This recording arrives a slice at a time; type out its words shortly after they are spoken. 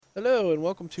Hello and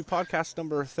welcome to podcast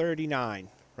number 39,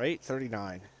 right?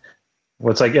 39.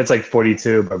 Well, it's like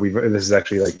 42, but this is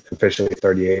actually like officially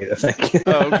 38, I think.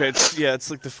 Oh, okay.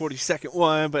 It's like the 42nd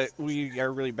one, but we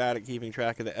are really bad at keeping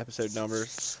track of the episode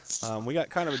numbers. We got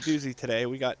kind of a doozy today.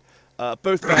 We got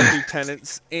both Bad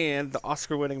Lieutenants and the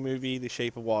Oscar-winning movie The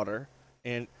Shape of Water.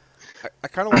 And I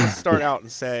kind of want to start out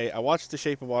and say I watched The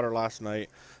Shape of Water last night,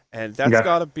 and that's Okay.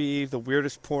 got to be the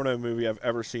weirdest porno movie I've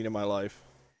ever seen in my life.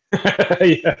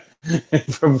 Yeah.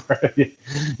 From-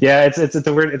 yeah, it's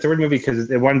a weird movie because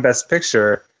it won Best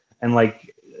Picture, and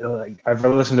like I've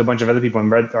listened to a bunch of other people and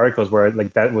read articles where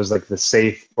like that was like the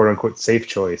safe, quote unquote, safe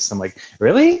choice. I'm like,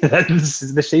 really?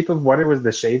 The Shape of Water was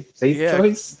the safe Yeah,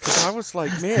 choice? because I was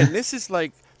like, man, this is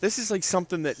like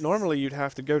something that normally you'd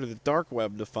have to go to the dark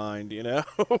web to find, you know.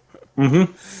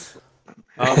 Mm-hmm.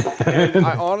 And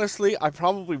I honestly, I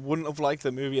probably wouldn't have liked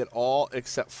the movie at all,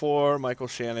 except for Michael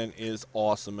Shannon is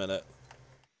awesome in it.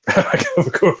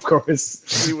 Of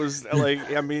course. He was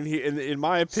like, I mean, he in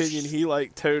my opinion, he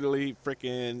like totally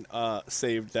freaking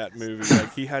saved that movie.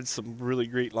 Like he had some really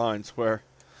great lines where,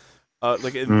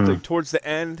 like Mm. towards the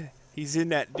end, he's in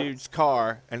that dude's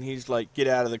car and he's like, "Get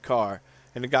out of the car,"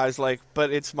 and the guy's like,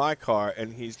 "But it's my car,"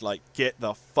 and he's like, "Get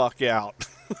the fuck out."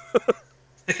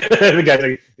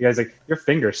 The guy's like, your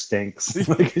finger stinks.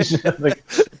 like,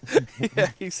 Yeah,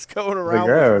 he's going like around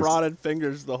with gross. rotted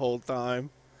fingers the whole time.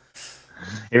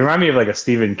 It reminded me of like a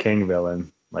Stephen King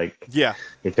villain. Like Yeah,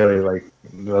 he totally like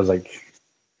was like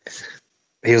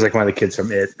he was like one of the kids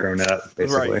from It grown up, right,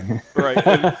 basically. right,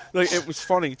 and like it was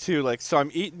funny too. Like, so I'm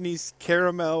eating these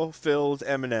caramel-filled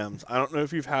M&Ms. I don't know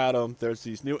if you've had them. There's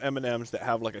these new M&Ms that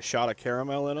have like a shot of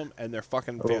caramel in them, and they're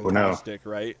fucking Oh no. fantastic,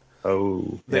 right?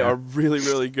 Oh They yeah. are really,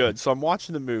 really good. So I'm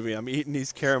watching the movie. I'm eating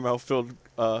these caramel-filled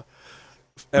M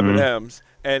and Mm. M's,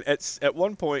 and at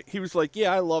one point he was like,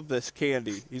 "Yeah, I love this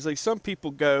candy." He's like, "Some people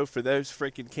go for those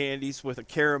freaking candies with a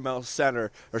caramel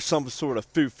center or some sort of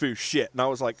foo-foo shit," and I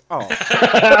was like, "Oh."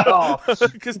 Oh.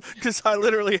 Because I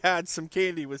literally had some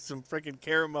candy with some freaking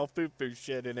caramel foo-foo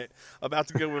shit in it about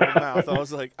to go in my mouth. I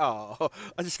was like, oh,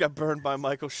 I just got burned by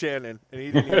Michael Shannon, and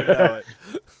he didn't even know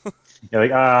it. You're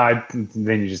like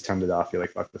then you just turned it off. You're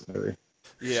like, fuck this movie.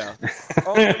 Yeah.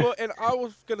 Well, and I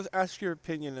was gonna ask your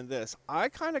opinion in this. I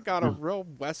kind of got a real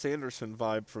Wes Anderson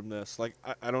vibe from this. Like,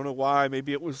 I don't know why.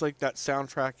 Maybe it was like that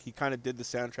soundtrack. He kind of did the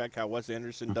soundtrack how Wes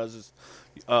Anderson does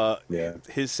uh, Yeah.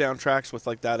 his soundtracks with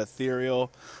like that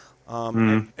ethereal.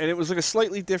 Mm. And it was like a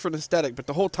slightly different aesthetic, but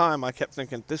the whole time I kept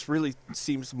thinking this really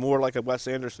seems more like a Wes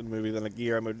Anderson movie than a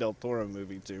Guillermo del Toro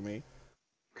movie to me.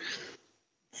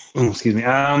 Excuse me.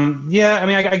 Yeah, I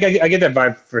mean, I get that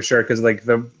vibe for sure because like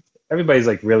the everybody's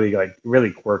like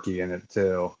really quirky in it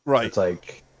too. Right. It's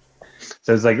like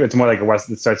so it's like it's more like a West.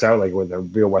 It starts out like with a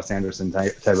real Wes Anderson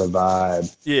type of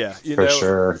vibe Yeah, for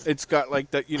sure. it's got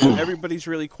like that, everybody's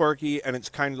really quirky and it's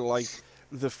kind of like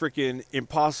the freaking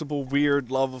impossible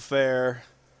weird love affair.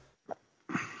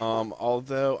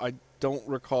 Although I don't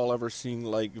recall ever seeing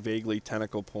like vaguely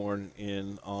tentacle porn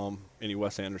in any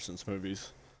Wes Anderson's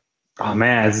movies. Oh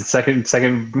man, it's the second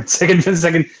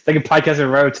podcast in a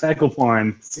row. Tackle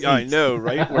porn. Yeah, I Sweet. know,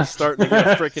 right? We're starting to get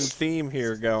a freaking theme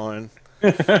here going.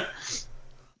 I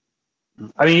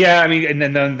mean, yeah, I mean,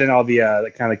 and then all the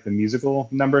like, kind of like the musical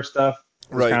number stuff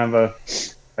was Right. kind of a.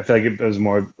 I feel like it was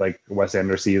more like Wes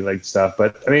Anderson like stuff,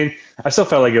 but I mean, I still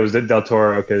felt like it was Del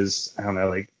Toro because I don't know,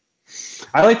 like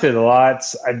I liked it a lot.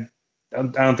 I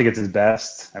don't think it's his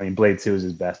best. I mean, Blade Two is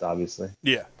his best, obviously,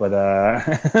 Yeah. but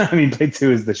I mean, Blade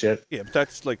Two is the shit. Yeah, but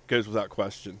that's like goes without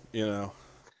question.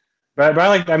 But I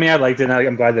liked it. And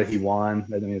I'm glad that he won.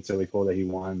 I mean, it's really cool that he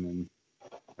won. And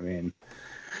I mean,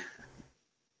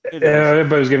 It is.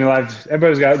 everybody was giving a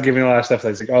lot of stuff.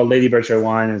 Like, oh, Lady Bird Show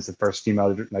won. It's the first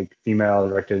female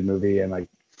directed movie, and like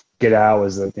Get Out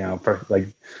was the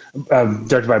directed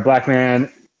by a black man,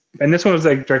 and this one was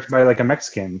like directed by like a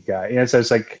Mexican guy. So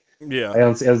it's like Yeah, I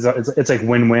don't, it's like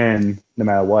win-win no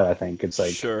matter what. I think it's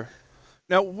like sure.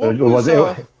 Now, what was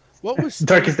three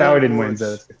Darkest Hour didn't win, so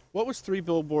billboards? What was three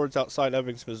billboards outside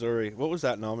Ebbings, Missouri? What was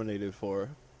that nominated for?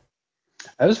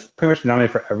 I was pretty much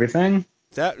nominated for everything.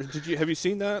 That did you have you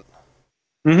seen that?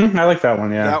 I like that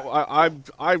one. Yeah. That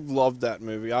I loved that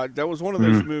movie. That was one of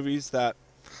those Mm-hmm. movies that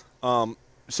um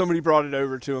somebody brought it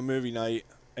over to a movie night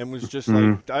and was just like,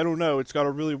 Mm-hmm. I don't know, it's got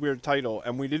a really weird title,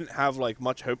 and we didn't have like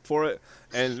much hope for it.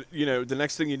 And the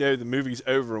next thing you know, the movie's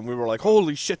over, and we were like,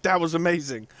 holy shit, that was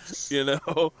amazing, you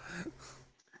know.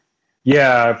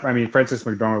 Yeah, I mean Frances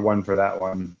McDormand won for that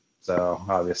one, so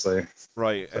obviously,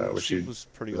 Right, so and which she she, was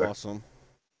pretty awesome.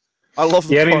 I love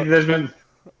the yeah, I mean, part. there's been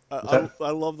what's I, that? I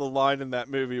love the line in that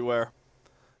movie where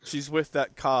she's with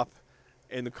that cop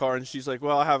in the car, and she's like,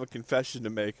 "Well, I have a confession to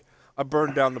make. I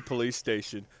burned down the police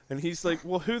station." And he's like,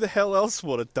 "Well, who the hell else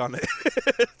would have done it?"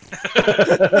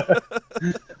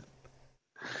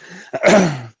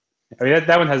 I mean,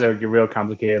 that one has a real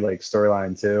complicated like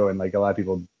storyline too, and like a lot of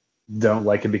people don't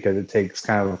like it because it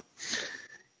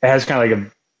has kind of like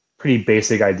a pretty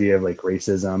basic idea of like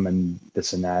racism and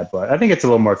this and that. But I think it's a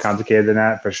little more complicated than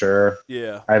that for sure.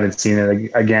 Yeah. I haven't seen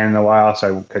it again in a while,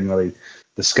 so I couldn't really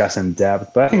discuss in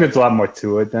depth. But I think there's a lot more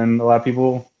to it than a lot of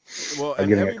people Well, are and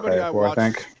giving it credit for. I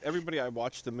think. everybody I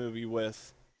watched the movie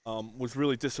with was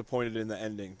really disappointed in the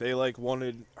ending. They like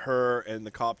wanted her and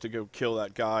the cop to go kill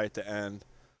that guy at the end.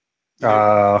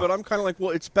 But I'm kind of like,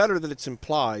 well, it's better that it's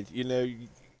implied,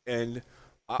 and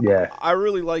Yeah. I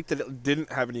really liked that it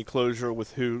didn't have any closure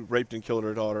with who raped and killed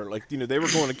her daughter. Like, they were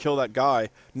going to kill that guy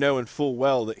knowing full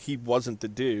well that he wasn't the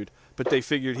dude, but they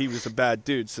figured he was a bad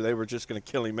dude, so they were just going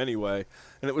to kill him anyway.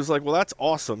 And it was like, well, that's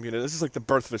awesome. This is like the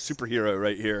birth of a superhero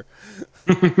right here.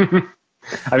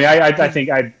 I mean, I think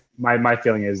my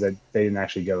feeling is that they didn't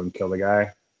actually go and kill the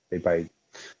guy. They probably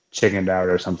chickened out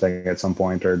or something at some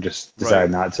point, or just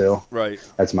decided not to. Right.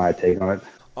 That's my take on it.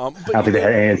 But I don't think they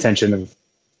had any intention of.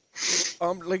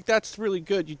 Like, that's really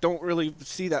good. You don't really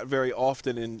see that very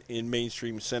often in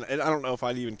mainstream cinema, and I don't know if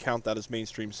I'd even count that as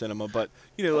mainstream cinema, but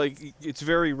like, it's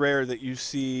very rare that you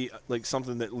see like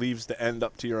something that leaves the end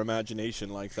up to your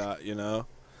imagination like that.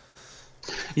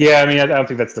 Yeah, I mean, I don't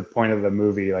think that's the point of the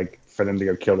movie, like for them to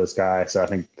go kill this guy. So I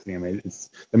think the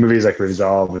movie is like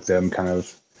resolved with them kind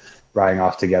of riding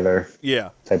off together. Yeah.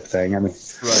 Type of thing. I mean,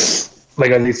 right.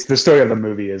 Like at least the story of the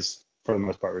movie is for the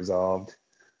most part resolved.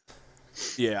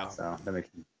 Yeah. So that makes.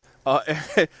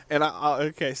 And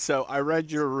okay, so I read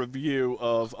your review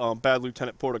of Bad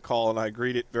Lieutenant Protocol, and I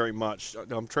agreed it very much.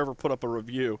 Trevor put up a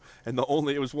review, and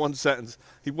it was one sentence.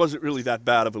 He wasn't really that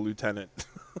bad of a lieutenant.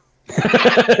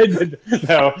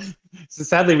 No, so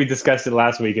sadly we discussed it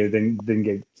last week, and it didn't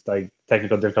get like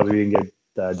technical difficulty. We didn't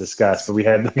get discussed, but we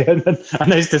had a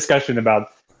nice discussion about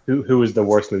who was the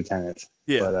worst lieutenant.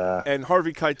 Yeah, but, and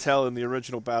Harvey Keitel in the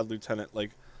original Bad Lieutenant,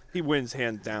 like, he wins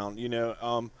hand down.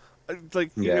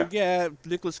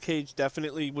 Nicolas Cage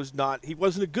definitely was not. He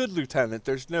wasn't a good lieutenant.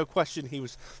 There's no question he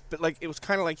was, but like, it was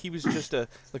kind of like he was just a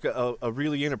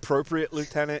really inappropriate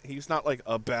lieutenant. He's not like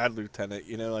a bad lieutenant.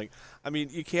 Like, I mean,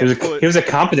 you can't. He was a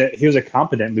competent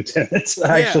lieutenant.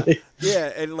 Actually.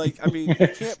 Yeah, and like, I mean, you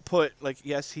can't put like,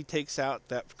 yes, he takes out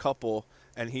that couple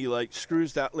and he like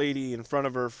screws that lady in front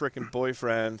of her freaking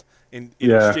boyfriend in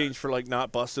exchange for like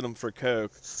not busting him for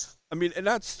coke. I mean, and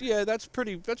that's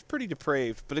pretty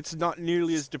depraved, but it's not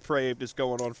nearly as depraved as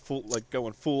going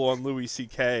full on Louis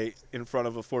C.K. in front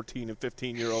of a 14 and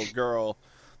 15-year-old girl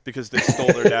because they stole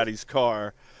their daddy's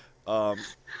car.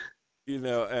 Is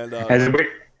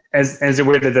it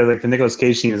weird that the Nicolas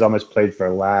Cage scene is almost played for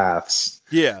laughs?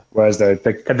 Yeah. Whereas the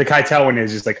Keitel one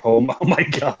is just like, oh my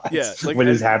god, yeah, like, what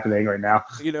is happening right now?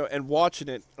 And watching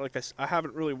it, like I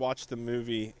haven't really watched the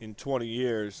movie in 20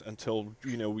 years until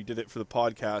we did it for the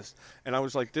podcast, and I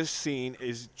was like, this scene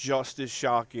is just as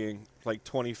shocking like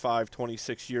 25,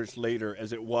 26 years later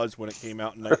as it was when it came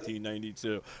out in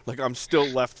 1992. Like, I'm still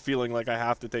left feeling like I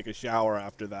have to take a shower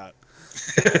after that.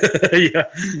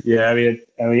 Yeah. I mean,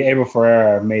 Abel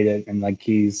Ferrara made it, and like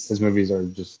his movies are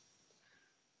just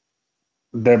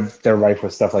they're rife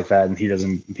with stuff like that, and he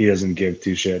doesn't give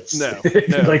two shits. No,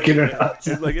 like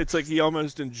like, it's like he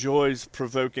almost enjoys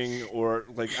provoking or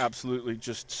like absolutely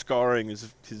just scarring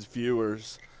his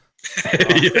viewers.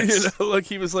 Yes. Like,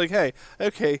 he was like, hey,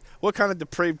 okay, what kind of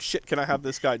depraved shit can I have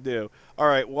this guy do? All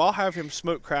right, well, I'll have him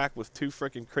smoke crack with two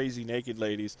freaking crazy naked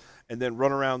ladies and then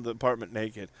run around the apartment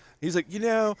naked. He's like,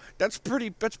 that's pretty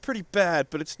bad,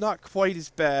 but it's not quite as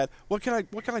bad. What can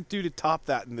I do to top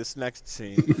that in this next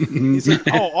scene? He's like,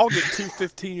 I'll get two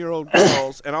 15-year-old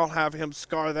girls and I'll have him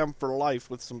scar them for life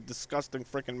with some disgusting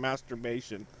freaking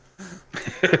masturbation.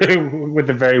 With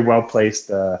a very well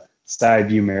placed side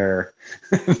view mirror.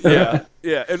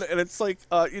 yeah, and it's like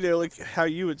like how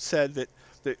you had said that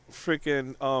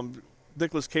freaking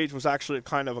Nicolas Cage was actually a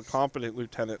kind of a competent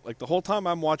lieutenant. Like, the whole time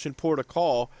I'm watching Port of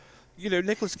Call,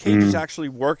 Nicolas Cage is actually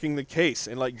working the case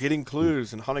and like getting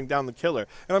clues and hunting down the killer.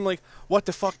 And I'm like, what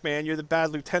the fuck, man? You're the bad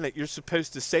lieutenant. You're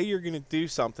supposed to say you're gonna do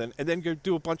something and then go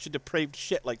do a bunch of depraved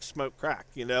shit like smoke crack.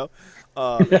 You're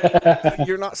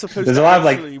not supposed to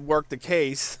actually work the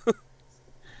case.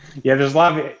 Yeah, there's a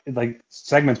lot of like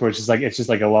segments where it's just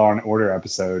like a Law and Order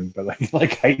episode, but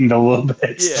like heightened a little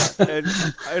bit. Yeah,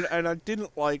 and I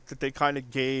didn't like that they kind of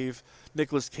gave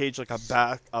Nicolas Cage like a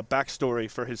backstory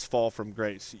for his fall from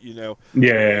grace. You know,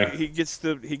 Yeah, he gets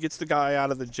the guy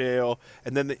out of the jail,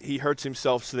 and then he hurts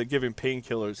himself, so they give him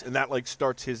painkillers, and that like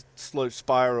starts his slow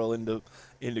spiral into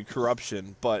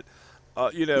corruption. But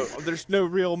you know, there's no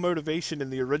real motivation in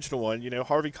the original one. You know,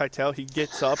 Harvey Keitel, he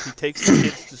gets up, he takes the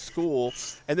kids to school,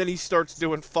 and then he starts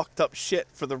doing fucked up shit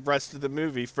for the rest of the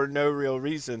movie for no real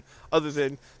reason other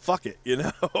than fuck it, you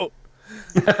know.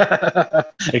 yeah.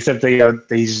 Except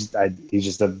he's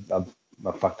just a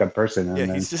fucked up person, Yeah,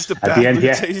 and then he's just a at the bad end,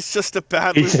 yeah, lieutenant. He's just a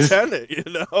bad he's just lieutenant, you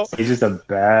know. he's just a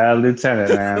bad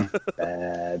lieutenant, man.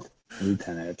 Bad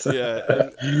lieutenant. Yeah,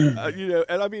 and you know,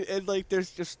 and I mean, and like,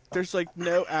 there's like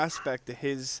no aspect to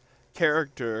his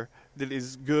character that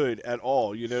is good at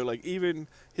all. You know, like even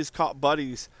his cop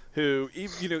buddies, who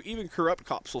you know, even corrupt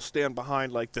cops will stand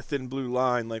behind like the thin blue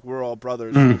line, like we're all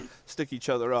brothers, and Mm. stick each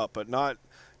other up, but not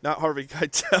Harvey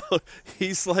Keitel.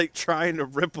 He's like trying to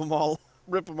rip them all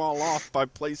off by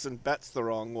placing bets the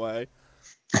wrong way.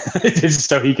 Just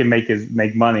so he can make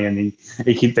money, and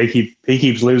he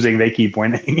keeps losing, they keep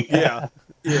winning. Yeah,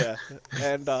 yeah,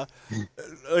 and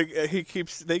like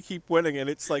they keep winning, and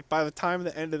it's like by the time of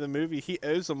the end of the movie, he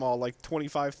owes them all like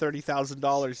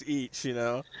 $25,000-$30,000 each. You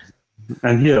know,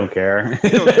 And he don't care. he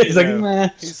don't, you He's like, know, meh.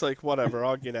 he's like, whatever,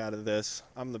 I'll get out of this.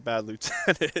 I'm the bad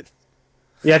lieutenant.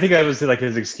 Yeah, I think that was like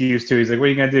his excuse too. He's like, "What are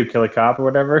you gonna do? Kill a cop or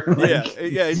whatever?" Yeah, Like,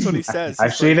 yeah, it's what he says. He's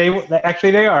actually, like,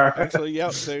 they are. actually, yeah,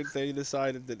 they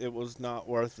decided that it was not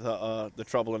worth the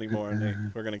trouble anymore, and they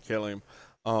were gonna kill him.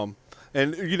 Um,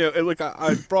 and you know, and look,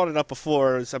 I brought it up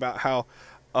before. It's about how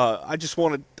I just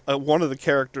wanted one of the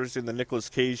characters in the Nicolas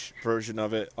Cage version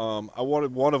of it. I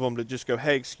wanted one of them to just go,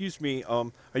 "Hey, excuse me, are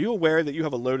you aware that you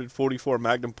have a loaded 44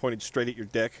 Magnum pointed straight at your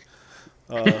dick?"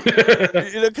 You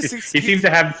know, because He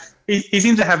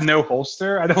seems to have no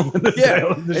holster. I don't yeah,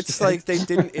 understand. it's like they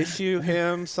didn't issue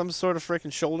him some sort of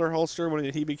freaking shoulder holster when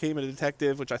he became a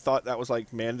detective, which I thought that was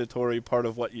like mandatory part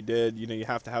of what you did. You know, you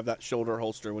have to have that shoulder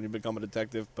holster when you become a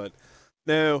detective. But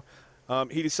no,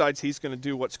 he decides he's going to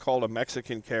do what's called a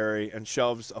Mexican carry and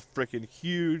shoves a freaking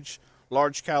huge,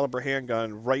 large caliber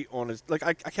handgun right on his. Like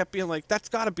I kept being like, that's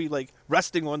got to be like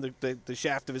resting on the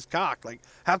shaft of his cock. Like,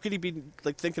 how could he be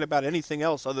like thinking about anything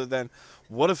else other than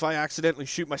what if I accidentally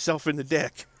shoot myself in the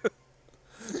dick?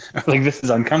 Like, this is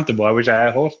uncomfortable. I wish I had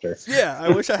a holster. Yeah, I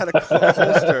wish I had a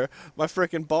holster. My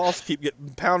freaking balls keep getting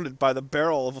pounded by the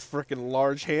barrel of a freaking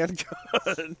large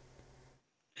handgun.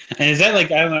 And is that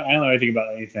like, I don't know anything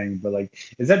about anything, but like,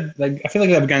 is that like, I feel like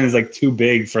that gun is like too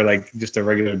big for like just a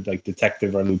regular like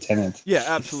detective or lieutenant. Yeah,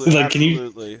 absolutely. Like,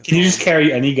 Absolutely. can you just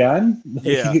carry any gun? Like,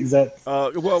 Yeah. Is that?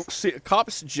 Well, see,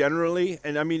 cops generally,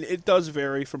 and I mean it does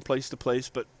vary from place to place,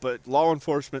 but law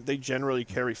enforcement they generally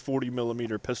carry 40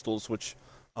 millimeter pistols, which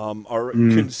are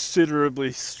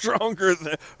considerably stronger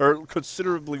than, or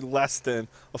considerably less than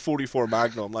a 44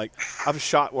 Magnum. Like I've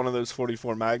shot one of those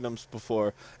 44 Magnums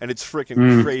before, and it's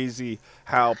freaking crazy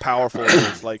how powerful it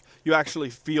is. Like you actually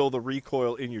feel the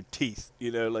recoil in your teeth.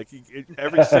 You know, like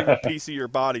every single piece of your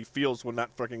body feels when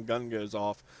that freaking gun goes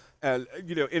off. And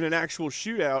you know, in an actual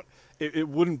shootout, it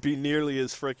wouldn't be nearly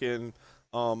as freaking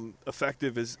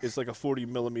effective as like a 40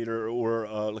 millimeter or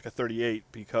like a 38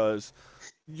 because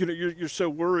you know you're so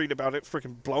worried about it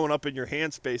freaking blowing up in your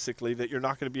hands basically that you're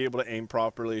not going to be able to aim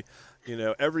properly. You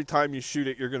know, every time you shoot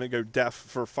it, you're going to go deaf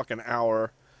for a fucking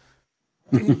hour.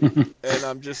 And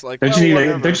I'm just like, Don't well, you need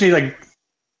whatever. like,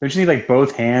 don't you need like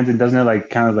both hands, and doesn't it like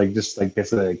kind of like just like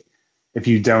basically like if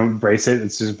you don't brace it,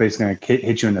 it's just basically gonna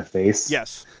hit you in the face?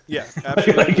 Yes. Yeah,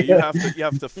 absolutely. You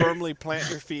have to firmly plant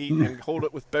your feet and hold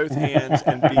it with both hands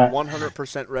and be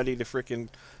 100% ready to freaking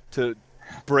to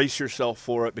brace yourself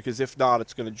for it because if not,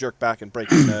 it's going to jerk back and break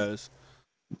your nose.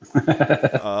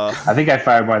 I think I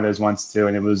fired one of those once too,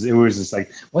 and it was just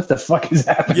like, what the fuck is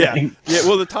Yeah, happening? yeah.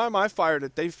 Well, the time I fired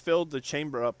it, they filled the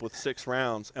chamber up with 6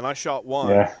 rounds, and I shot one.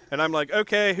 Yeah. And I'm like,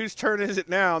 okay, whose turn is it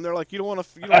now? And they're like, you don't want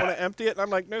to empty it? And I'm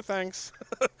like, no, thanks.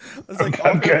 I was like,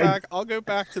 I'll go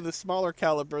back to the smaller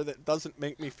caliber that doesn't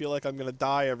make me feel like I'm gonna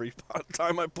die every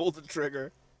time I pull the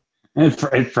trigger. It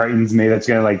frightens me. That's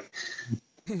gonna like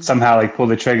somehow like pull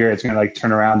the trigger. It's gonna like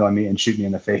turn around on me and shoot me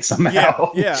in the face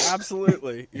somehow. Yeah,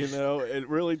 absolutely. You know, it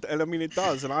really, and I mean, it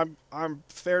does. And I'm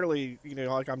fairly, you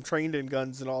know, like I'm trained in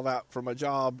guns and all that for my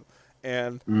job,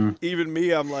 and even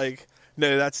me, I'm like,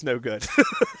 no, that's no good.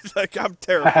 Like I'm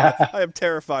terrified. I am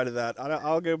terrified of that.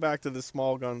 I'll go back to the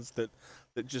small guns that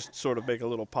just sort of make a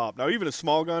little pop. Now, even a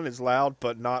small gun is loud,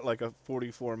 but not like a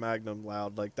 44 Magnum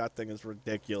loud. Like that thing is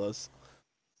ridiculous.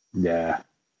 Yeah.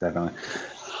 definitely.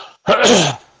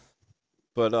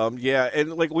 But yeah,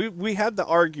 and like we had the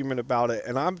argument about it,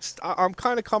 and I'm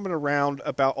kind of coming around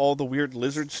about all the weird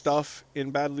lizard stuff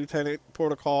in Bad Lieutenant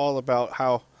Protocol about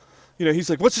how, he's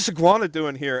like, "What's this iguana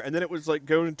doing here?" And then it was like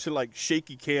going to like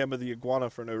shaky cam of the iguana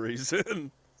for no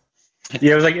reason.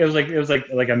 Yeah, it was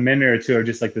like a minute or two of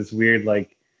just like this weird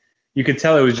like you could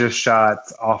tell it was just shot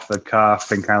off the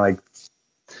cuff and kind of like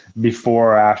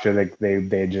before or after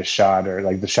they just shot or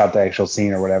like the shot the actual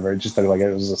scene or whatever. It just looked like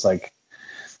it was just like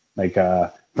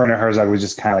Werner Herzog was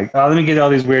just kind of like, oh, let me get all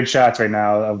these weird shots right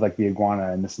now of like the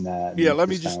iguana and this and that. Yeah, And let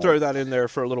me just throw that in there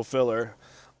for a little filler.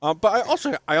 But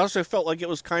I also felt like it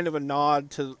was kind of a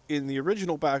nod to in the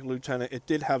original Bad Lieutenant. It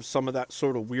did have some of that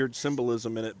sort of weird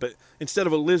symbolism in it, but instead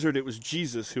of a lizard, it was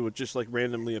Jesus who would just like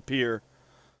randomly appear.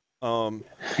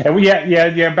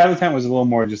 yeah. Bad Lieutenant was a little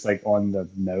more just like on the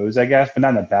nose, I guess, but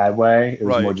not in a bad way. It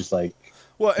was more Right. just like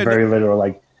Well, and very literal.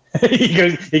 Like he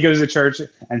goes to church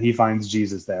and he finds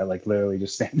Jesus there, like literally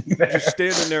just standing just there.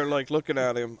 standing there like looking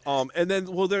at him. And then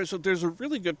there's a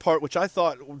really good part which I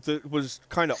thought that was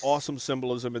kind of awesome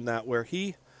symbolism in that where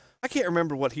I can't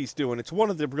remember what he's doing. It's one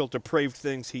of the real depraved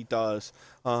things he does.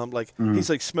 Like Mm. he's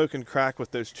like smoking crack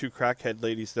with those two crackhead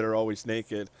ladies that are always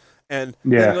naked. And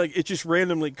then Yeah. like it just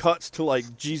randomly cuts to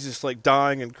like Jesus like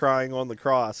dying and crying on the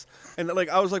cross. And like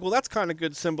I was like, well, that's kind of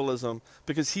good symbolism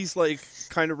because he's like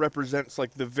kind of represents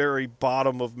like the very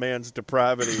bottom of man's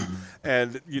depravity.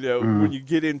 And when Mm. you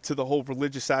get into the whole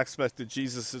religious aspect of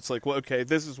Jesus, it's like, well, okay,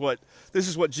 this is what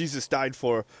Jesus died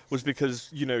for was because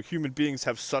human beings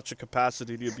have such a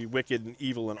capacity to be wicked and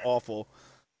evil and awful.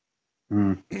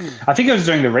 Mm. I think it was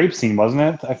during the rape scene, wasn't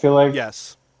it? I feel like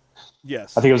Yes, I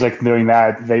yes, think it was like doing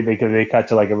that. They cut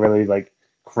to like a really like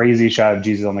crazy shot of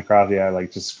Jesus on the cross, yeah,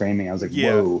 like just screaming. I was like,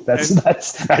 yeah, whoa, that's and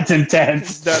that's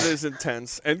intense. that is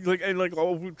intense. And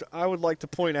I would like to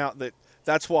point out that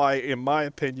that's why, in my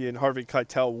opinion, Harvey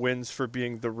Keitel wins for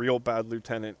being the real Bad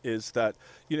Lieutenant. Is that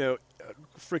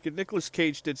freaking Nicolas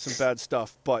Cage did some bad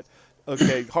stuff, but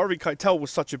okay, Harvey Keitel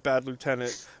was such a bad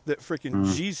lieutenant that freaking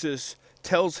Mm. Jesus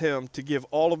tells him to give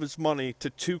all of his money to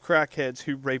two crackheads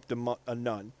who raped a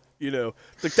nun.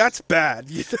 Like that's bad.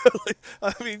 Like,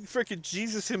 I mean, freaking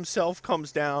Jesus himself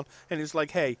comes down and is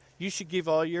like, "Hey, you should give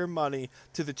all your money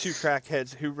to the two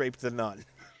crackheads who raped the nun."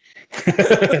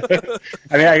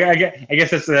 I mean, I guess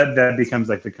that becomes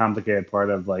like the complicated part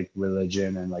of like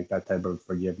religion and like that type of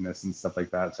forgiveness and stuff like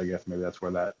that. So I guess maybe that's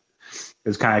where that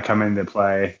is kind of come into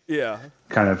play, Yeah,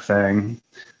 kind of thing.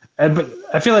 But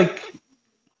I feel like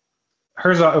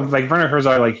Herzog, like Werner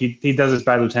Herzog, like he does this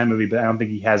bad lieutenant movie, but I don't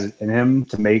think he has it in him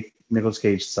to make Nicolas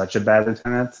Cage such a bad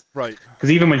lieutenant. right.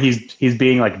 Because even when he's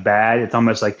being like bad, it's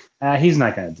almost like he's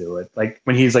not gonna do it. Like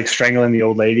when he's like strangling the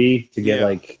old lady to get Yeah,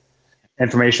 like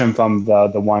information from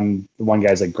the one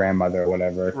guy's like grandmother or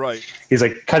whatever. right. He's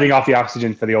like cutting off the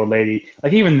oxygen for the old lady.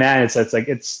 Like even then, it's like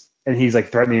it's and he's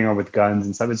like threatening her with guns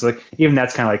and stuff. It's like even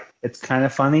that's kind of like it's kind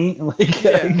of funny. Like,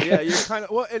 Yeah, you're kind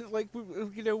of well, and like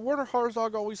Werner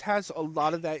Herzog always has a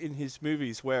lot of that in his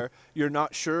movies where you're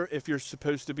not sure if you're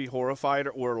supposed to be horrified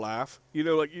or laugh. Like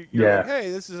you're like, yeah,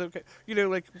 hey, this is okay.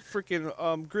 Like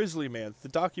freaking Grizzly Man, the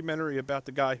documentary about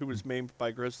the guy who was maimed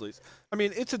by grizzlies. I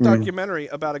mean, it's a mm, documentary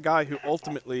about a guy who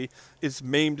ultimately is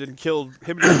maimed and killed.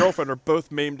 Him and his girlfriend are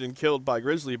both maimed and killed by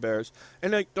grizzly bears.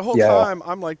 And like the whole yeah. time,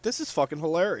 I'm like, this is fucking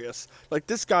hilarious. Like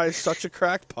this guy is such a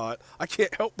crackpot. I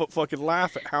can't help but fucking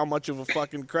laugh at how much of a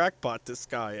fucking crackpot this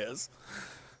guy is.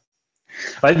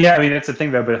 But yeah, I mean that's the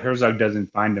thing though. But Herzog doesn't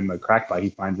find him a crackpot. He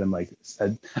finds him like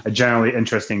a generally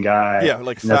interesting guy, Yeah,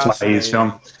 like and that's why he's fascinating.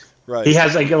 filmed. He Right.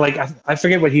 has like I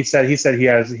forget what he said. He said he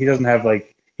doesn't have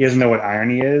like he doesn't know what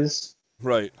irony is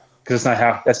Right. because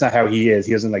that's not how he is.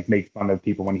 He doesn't like make fun of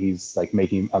people when he's like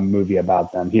making a movie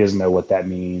about them. He doesn't know what that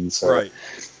means, or Right.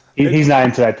 And he's not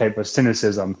into that type of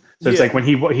cynicism. So it's like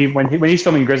yeah. when he's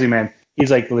filming Grizzly Man, he's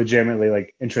like legitimately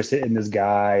like interested in this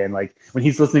guy, and like when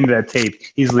he's listening to that tape,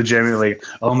 he's legitimately,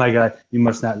 oh my god, you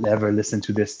must not ever listen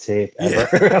to this tape Yeah.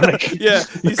 ever. Like, Yeah.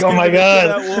 He's oh my giving it to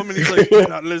god. that woman. He's like, do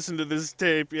not listen to this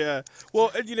tape. Yeah.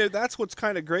 Well, and that's what's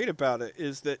kind of great about it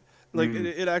is that like Mm,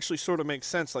 it actually sort of makes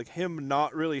sense. Like him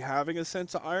not really having a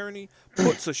sense of irony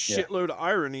puts a yeah. shitload of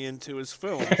irony into his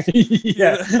films.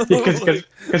 Yeah, Like,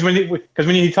 because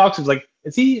when he talks, it's like,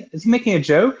 is he making a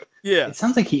joke? yeah. It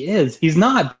sounds like he is. He's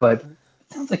not, but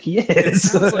it sounds like he It is.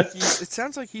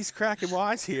 sounds like he's cracking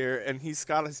wise here, and he's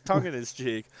got his tongue in his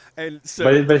cheek, and but so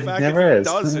the it fact that never he is.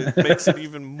 does it makes it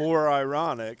even more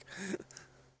ironic.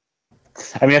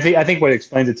 I mean, I think what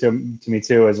explains it to me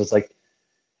too is it's like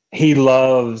he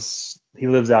lives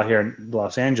out here in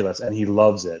Los Angeles and he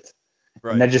loves it, and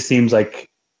Right. that just seems like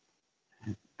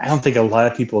I don't think a lot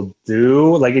of people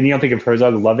do. Like, and you don't think of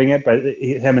Herzog loving it, but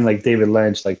him and like David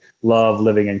Lynch like love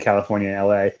living in California and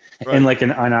LA in Right. like an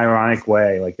unironic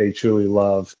way. Like they truly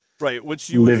love Right,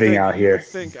 which living out you would here.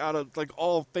 think out of like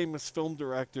all famous film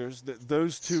directors that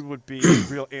those two would be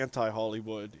real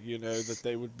anti-Hollywood, you know, that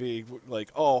they would be like,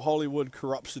 oh, Hollywood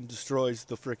corrupts and destroys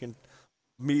the freaking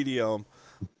medium.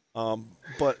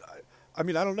 But I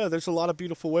mean, I don't know. There's a lot of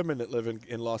beautiful women that live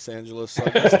in Los Angeles, so I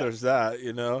guess there's that,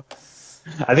 you know.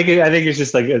 I think it's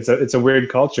just like it's a weird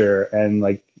culture, and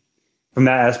like from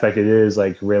that aspect, it is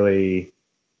like really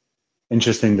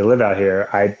interesting to live out here.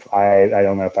 I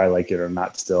don't know if I like it or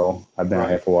not. Still, I've been out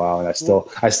here Right. for a while, and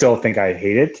Well, I still think I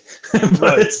hate it. but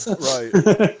right, it's,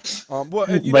 right. Well,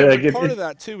 and you but know, like but part of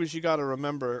that too is you got to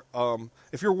remember,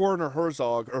 if you're Werner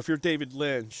Herzog or if you're David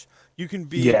Lynch, you can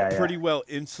be yeah, pretty well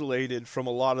insulated from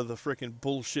a lot of the freaking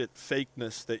bullshit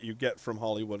fakeness that you get from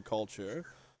Hollywood culture.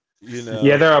 You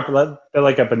yeah, know, they're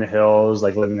like up in the hills,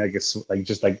 like living like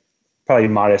just like probably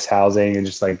modest housing, and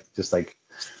just like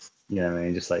you know what I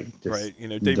mean, just right? You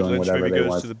know, David doing Lynch whatever maybe they goes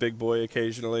want. to the big boy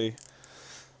occasionally.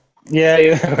 Yeah,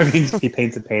 yeah. I mean, he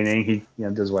paints a painting. He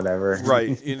does whatever.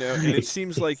 Right, you know, and it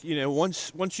seems like, you know,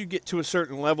 once you get to a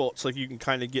certain level, it's like you can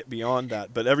kind of get beyond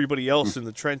that. But everybody else in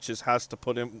the trenches has to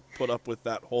put up with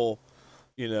that whole,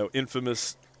 you know,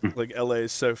 infamous like LA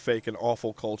is so fake and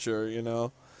awful culture, you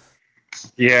know.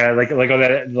 Yeah, like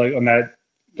on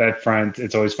that front,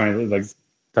 it's always funny like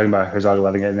talking about Herzog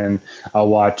loving it, and then I'll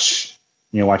watch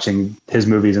watching his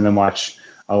movies, and then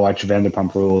I'll watch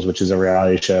Vanderpump Rules, which is a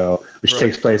reality show which Right.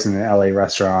 takes place in an LA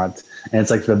restaurant, and it's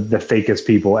like the fakest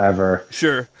people ever.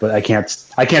 Sure. But I can't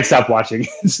stop watching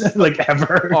it like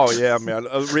ever. Oh yeah, man.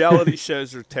 Reality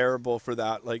shows are terrible for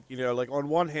that. Like, you know, like on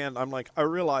one hand, I'm like, I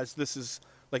realize this is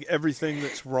like everything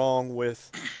that's wrong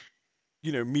with,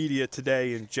 you know, media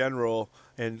today in general,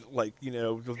 and like, you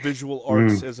know, the visual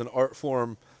arts Mm, as an art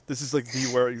form. This is like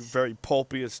the very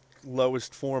pulpiest,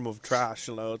 lowest form of trash.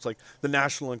 You know, it's like the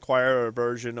National Enquirer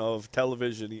version of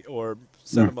television or mm.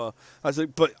 cinema. I was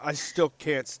like, but I still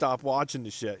can't stop watching the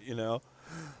shit. You know.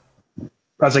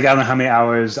 I was like, I don't know how many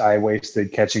hours I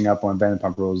wasted catching up on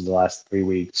Vanderpump Rules the last 3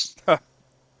 weeks.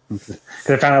 Because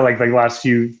I found out like the last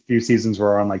few seasons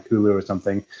were on like Hulu or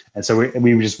something, and so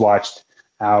we just watched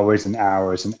hours and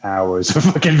hours and hours of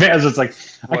fucking Vans. It's like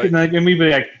I could Right. like, and we'd be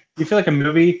like, you feel like a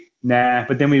movie? Nah,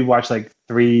 but then we watch like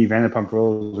 3 Vanderpump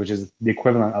Rules, which is the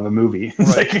equivalent of a movie.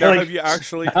 It's Right. like Now, like have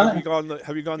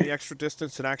you gone the extra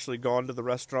distance and actually gone to the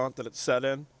restaurant that it's set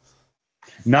in?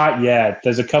 not yet.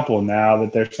 There's a couple now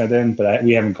that they're set in, but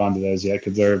we haven't gone to those yet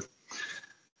because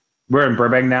we're in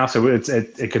Burbank now, so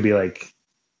it could be like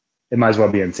it might as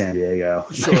well be in San Diego.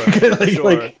 Sure. Sure.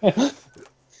 like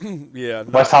Yeah. No.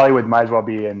 West Hollywood might as well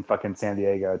be in fucking San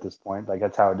Diego at this point. Like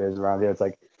that's how it is around here. It's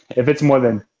like if it's more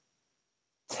than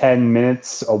 10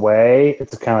 minutes away,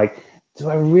 it's kind of like, do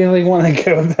I really want to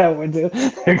go that way?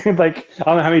 Like I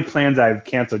don't know how many plans I've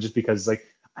canceled just because like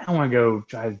I don't want to go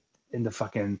drive into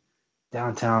fucking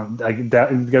downtown, like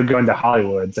go into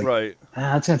Hollywood. It's like Right.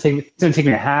 it's gonna take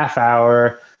me a half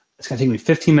hour. It's gonna take me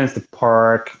 15 minutes to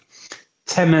park.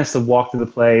 10 minutes to walk to the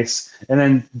place, and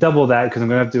then double that because I'm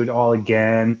going to have to do it all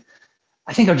again.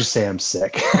 I think I'll just say I'm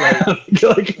sick. Right.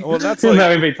 like, Well, that's you know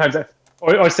like, how many times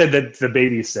or said that the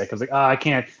baby's sick. I was like, oh, I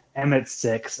can't. Emmett's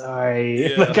sick.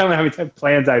 Sorry. Like, I yeah, don't know how many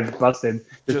plans I've busted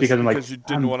just just because I'm like, because you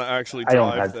didn't want to actually I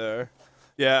don't drive have. there.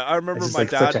 Yeah, I It's remember just my like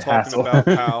such dad a talking hassle. about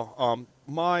how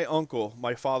my uncle,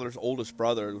 my father's oldest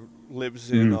brother,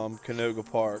 lives in mm, Canoga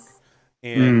Park,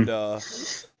 and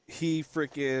mm. he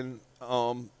freaking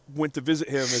went to visit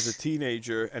him as a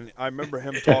teenager, and I remember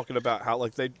him talking about how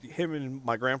like him and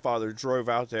my grandfather drove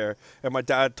out there, and my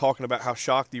dad talking about how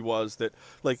shocked he was that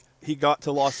like he got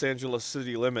to Los Angeles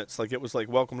city limits, like it was like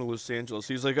welcome to Los Angeles.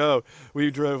 He's like, oh,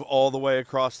 we drove all the way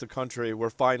across the country, we're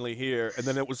finally here, and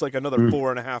then it was like another Mm.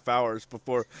 4.5 hours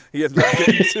before he ended up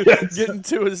Yes. getting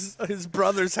to his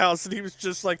brother's house, and he was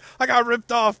just like, I got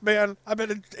ripped off, man. I've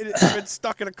been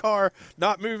stuck in a car,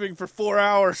 not moving for 4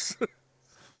 hours.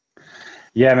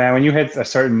 Yeah, man. When you hit a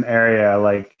certain area,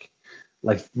 like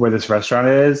where this restaurant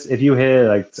is, if you hit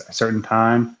like a certain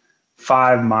time,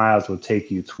 5 miles will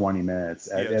take you 20 minutes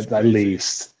Yeah, it's at crazy.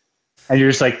 least. And you're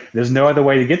just like, there's no other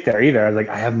way to get there either. I was like,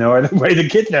 I have no other way to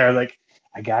get there. Like,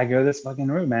 I gotta go this fucking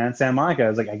route, man. Santa Monica. I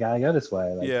was like, I gotta go this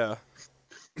way. Like, Yeah.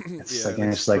 it's Yeah, like,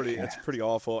 and it's like, it's pretty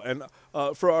awful. And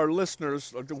for our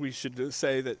listeners, we should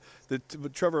say that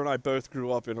Trevor and I both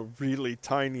grew up in a really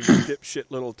tiny dipshit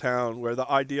little town where the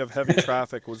idea of heavy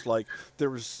traffic was like there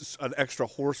was an extra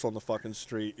horse on the fucking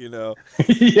street, you know.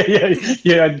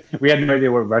 yeah. We had no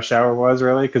idea what rush hour was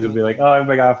really because it'd be like, Mm-mm. oh,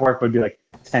 everybody got off work, but it'd be like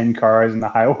 10 cars in the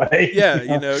highway. Yeah,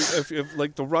 You know? if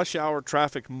like the rush hour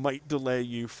traffic might delay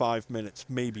you 5 minutes,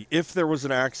 maybe. If there was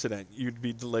an accident, you'd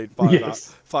be delayed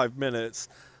Yes. 5 minutes.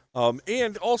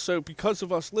 And also because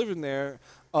of us living there,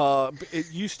 it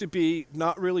used to be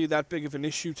not really that big of an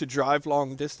issue to drive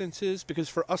long distances because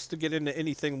for us to get into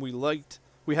anything we liked,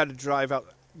 we had to drive out,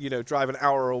 drive an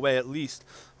hour away at least.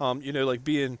 Like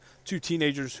being two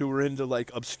teenagers who were into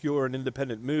like obscure and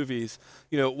independent movies,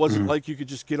 it wasn't like you could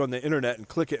just get on the internet and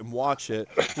click it and watch it.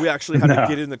 We actually had to No.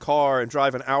 get in the car and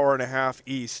drive an hour and a half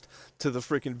east to the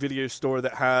freaking video store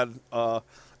that had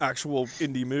actual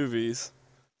indie movies.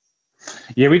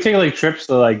 Yeah, we take like trips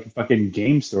to like fucking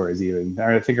game stores even.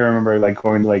 I think I remember like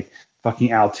going to like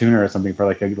fucking Altoona or something for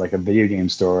like a video game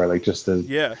store, like just to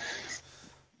Yeah.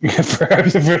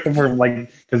 for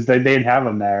like because they didn't have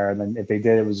them there, and then if they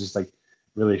did, it was just like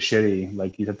really shitty.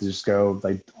 Like you'd have to just go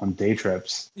like on day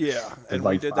trips Yeah, to and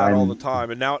we like did that all the find. time.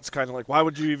 And now it's kind of like, why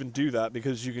would you even do that?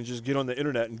 Because you can just get on the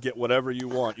internet and get whatever you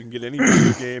want. You can get any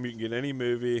video game, you can get any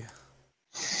movie.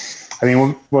 I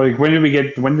mean, when did we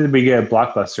get a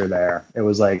Blockbuster there? It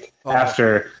was like Oh,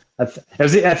 after. I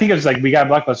think it was like we got a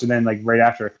Blockbuster, then like right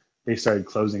after they started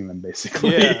closing them,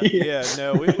 yeah, basically. yeah,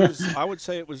 no, it was, I would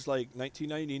say it was like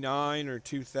 1999 or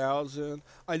 2000.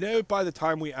 I know by the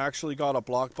time we actually got a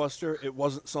Blockbuster, it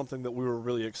wasn't something that we were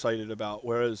really excited about.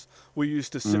 Whereas we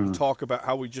used to sit and Mm, talk about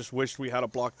how we just wished we had a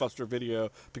Blockbuster video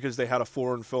because they had a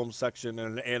foreign film section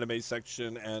and an anime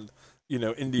section and,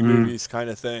 indie mm. movies kind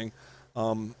of thing.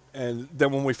 And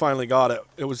then when we finally got it,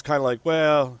 it was kind of like,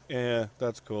 well, yeah,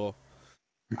 that's cool.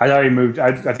 I already moved.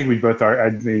 I think we both are. I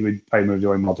mean, we probably moved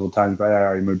away multiple times, but I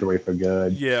already moved away for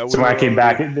good. Yeah, we So when I were came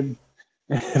back, already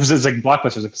it was just like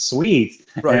Blockbuster was like sweet,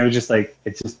 and it right. was just like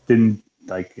it just didn't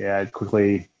like yeah. It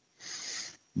quickly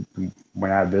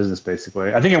went out of business.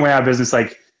 Basically, I think it went out of business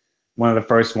like one of the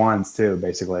first ones too.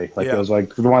 Basically, like it Yeah. was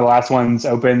like one of the last ones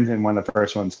opened and one of the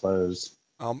first ones closed.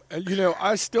 And,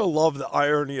 I still love the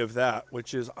irony of that,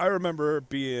 which is I remember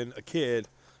being a kid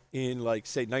in like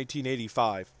say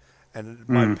 1985, and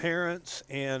my Mm. parents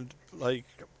and like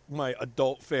my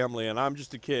adult family, and I'm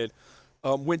just a kid,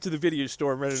 went to the video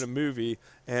store and rented a movie,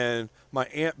 and my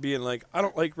aunt being like, I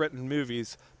don't like renting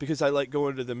movies because I like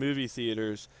going to the movie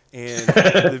theaters, and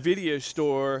the video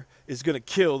store is going to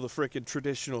kill the freaking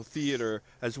traditional theater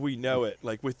as we know it.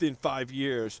 Like within 5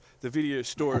 years, the video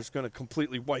store is going to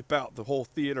completely wipe out the whole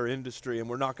theater industry, and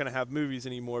we're not going to have movies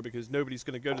anymore because nobody's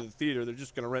going to go to the theater. They're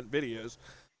just going to rent videos.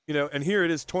 And here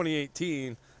it is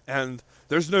 2018, and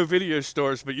there's no video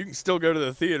stores, but you can still go to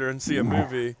the theater and see a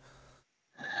movie.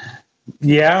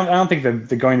 Yeah, I don't think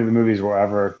the going to the movies will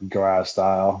ever go out of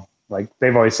style. Like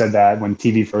they've always said that when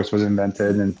TV first was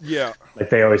invented, and Yeah, like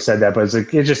they always said that, but it's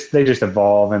like they just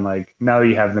evolve, and like now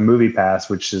you have the movie pass,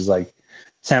 which is like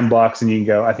 $10, and you can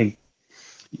go. I think.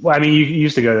 Well, I mean, you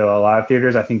used to go to a lot of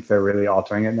theaters. I think they're really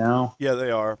altering it now. yeah,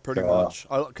 they are pretty So much.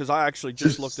 Because I actually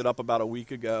just looked it up about a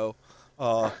week ago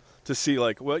uh, to see,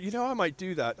 like, well, I might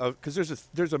do that because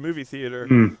there's a movie theater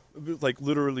mm, like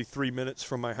literally 3 minutes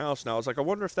from my house now. I was like, I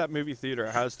wonder if that movie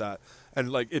theater has that, and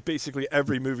like it basically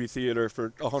every movie theater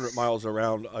for 100 miles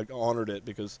around honored it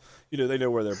because they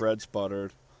know where their bread's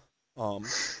buttered.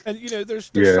 Um, and yeah,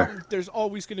 there's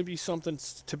always going to be something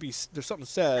there's something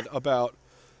said about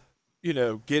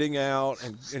getting out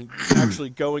and actually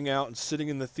going out and sitting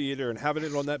in the theater and having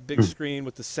it on that big screen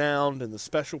with the sound and the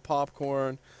special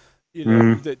popcorn.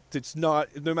 mm, That's not,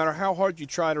 no matter how hard you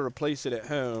try to replace it at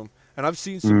home. And I've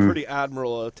seen some mm. pretty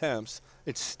admirable attempts.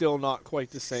 It's still not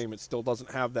quite the same. It still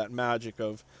doesn't have that magic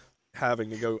of having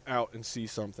to go out and see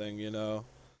something.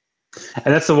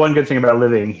 And that's the one good thing about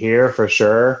living here for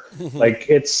sure. Like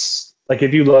it's like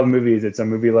if you love movies, it's a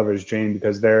movie lover's dream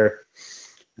because they're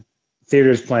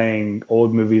theaters playing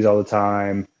old movies all the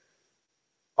time,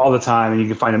 and you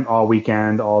can find them all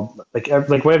weekend, all like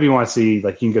whatever you want to see.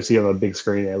 Like you can go see it on the big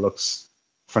screen. It looks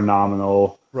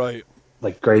phenomenal, Right.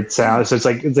 like great sound. So it's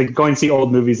like going to see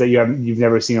old movies that you've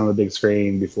never seen on the big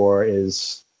screen before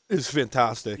is It's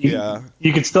fantastic. you Yeah.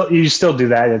 you still do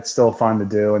that. It's still fun to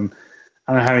do, and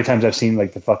I don't know how many times I've seen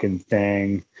like the fucking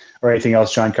Thing or anything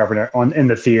else John Carpenter on in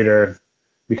the theater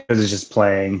because it's just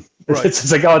playing. It's, Right. it's,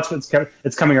 it's like oh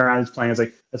it's coming around, it's playing. It's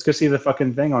like let's go see the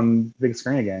fucking Thing on big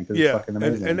screen again because it's Yeah. fucking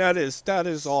And amazing. that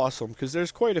is awesome because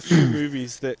there's quite a few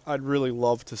movies that I'd really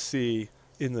love to see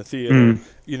in the theater,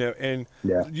 Mm, and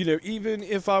yeah. even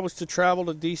if I was to travel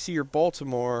to DC or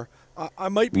Baltimore, I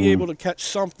might be Mm, able to catch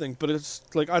something, but it's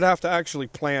like I'd have to actually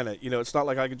plan it. It's not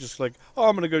like I could just like, oh,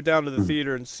 I'm going to go down to the mm,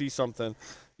 theater and see something.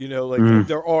 You know, like Mm,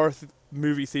 there are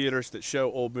movie theaters that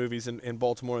show old movies in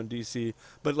Baltimore and DC,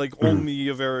 but like mm, only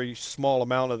a very small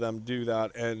amount of them do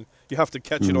that, and you have to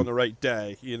catch it mm. on the right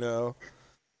day. You know.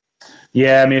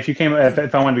 Yeah, I mean,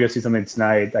 if I wanted to go see something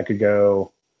tonight, I could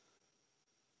go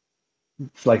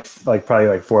like probably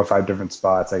like 4 or 5 different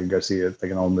spots. I could go see it,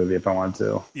 like an old movie if I wanted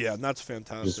to, Yeah, and that's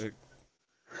just fantastic.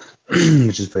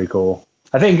 which is pretty cool.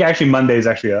 I think actually Monday is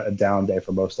actually a down day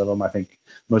for most of them. I think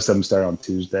most of them start on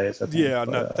Tuesdays. I think, Yeah,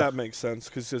 but that makes sense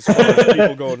because as far as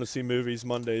people going to see movies,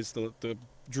 Monday's the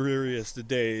dreariest of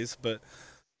days. But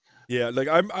yeah, like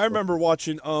I remember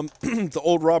watching the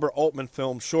old Robert Altman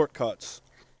film Shortcuts.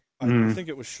 I mm, think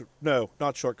it was no,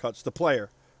 not Shortcuts, The Player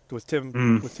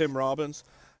mm. with Tim Robbins.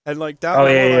 And like that Oh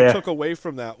was yeah, what yeah, I yeah. took away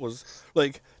from that was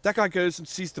like that guy goes and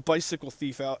sees the bicycle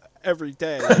thief out every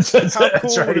day. Like how That's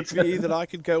cool would right. it be that I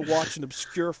could go watch an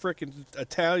obscure freaking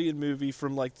Italian movie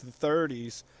from like the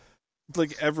 30s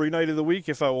like every night of the week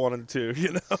if I wanted to,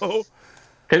 you know?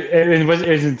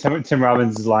 Isn't Tim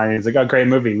Robbins' line? He's like, "Oh, great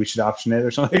movie. We should option it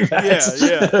or something like Yeah,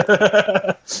 yeah.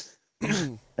 that."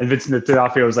 And Vincent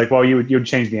D'Onofrio was like, "Well, you would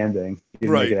change the ending.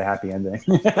 You'd make Right. it a happy ending."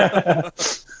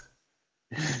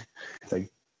 It's like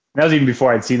that was even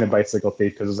before I'd seen the bicycle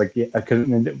thief because it was like, yeah,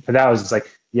 but that was just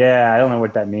like, yeah, I don't know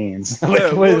what that means. Like,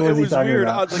 No, well, what it was he was talking weird.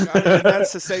 about? And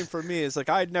that's the same for me. Is like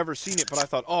I had never seen it, but I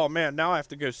thought, oh man, now I have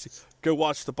to go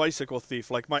watch The Bicycle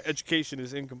Thief. Like my education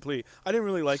is incomplete. I didn't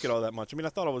really like it all that much. I mean, I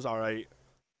thought it was all right.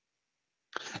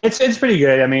 It's pretty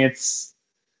good. I mean, it's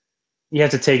you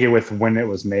have to take it with when it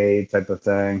was made type of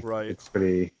thing. Right. It's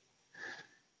pretty.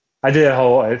 I did a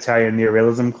whole Italian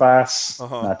neorealism class, Uh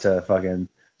huh. not to fucking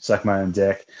suck my own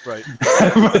dick, Right.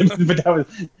 but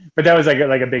that was like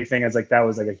a big thing. It's like that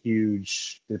was like a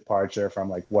huge departure from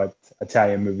like what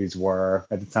Italian movies were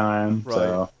at the time. Right.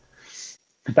 So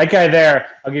that guy there,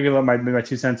 I'll give you my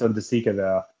 2 cents on De Sica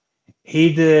though.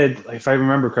 He did, if I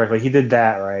remember correctly, he did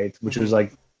that right, which was Hmm.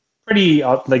 like pretty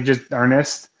like just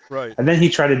earnest, Right. and then he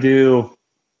tried to do,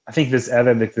 I think this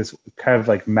other like this kind of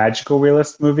like magical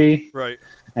realist movie, Right.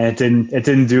 and it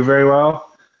didn't do very well.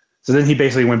 So then he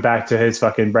basically went back to his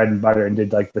fucking bread and butter and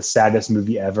did like the saddest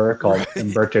movie ever called Right.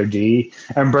 Umberto D.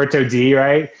 Umberto D.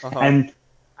 Right, Uh huh. and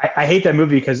I hate that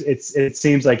movie because it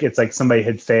seems like it's like somebody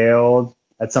had failed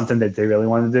at something that they really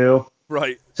wanted to do.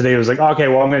 Right. So they was like, okay,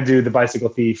 well, I'm gonna do the bicycle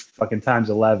thief fucking times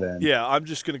 11. Yeah, I'm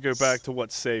just gonna go back to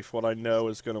what's safe, what I know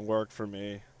is gonna work for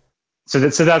me. So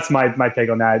that's my take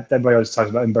on that. Everybody always talks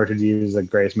about Umberto D is the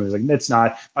greatest movie. It's like it's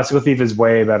not. Bicycle Thief is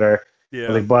way better.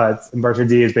 Yeah. But Umberto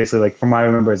D is basically like, from what I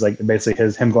remember, is like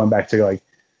basically him going back to like,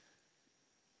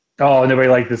 oh, nobody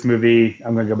liked this movie.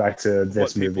 I'm gonna go back to this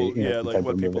What movie, people, yeah, like type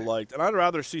what of people movie. liked, and I'd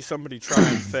rather see somebody try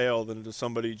and fail than to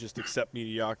somebody just accept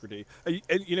mediocrity. And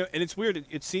you know, and it's weird.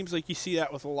 It seems like you see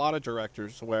that with a lot of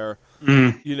directors, where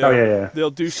Mm. you Oh know yeah, yeah.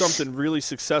 they'll do something really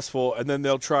successful, and then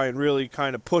they'll try and really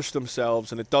kind of push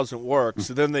themselves, and it doesn't work.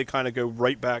 So then they kind of go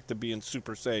right back to being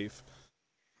super safe.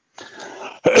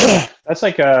 That's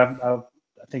like I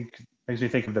think makes me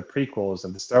think of the prequels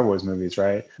of the Star Wars movies,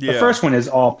 right? The Yeah, first one is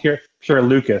all pure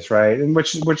Lucas, right? And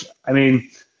which I mean,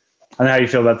 I know how you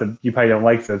feel about you probably don't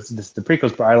like the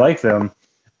prequels, but I like them.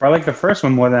 But I like the first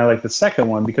one more than I like the second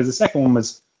one because the second one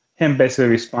was him basically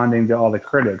responding to all the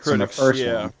critics in the critics. first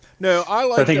Yeah, one. no,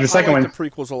 So I think the I second like the one,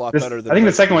 prequels a lot this better I than think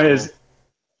the most second one people. is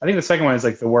I think the second one is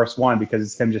like the worst one because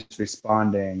it's him just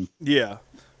responding Yeah,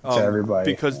 to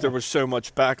everybody. because there was so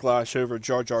much backlash over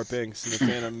Jar Jar Binks and the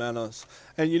Phantom Menace,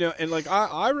 and you know, and like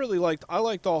I really liked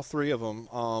all three of them.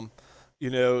 You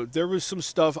know, there was some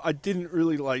stuff I didn't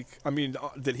really like. I mean,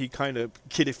 that he kind of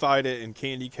kiddified it and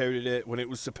candy coated it when it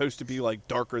was supposed to be like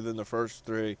darker than the first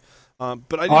three.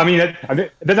 But I Oh, I didn't. mean,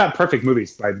 they're not perfect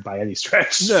movies by any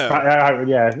stretch. No,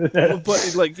 Yeah.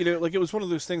 but like you know, like it was one of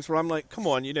those things where I'm like, come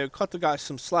on, you know, cut the guy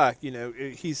some slack. You know,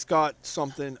 he's got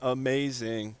something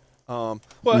amazing.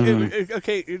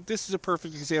 Mhm. This is a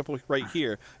perfect example right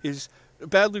here. Is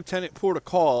Bad Lieutenant Port of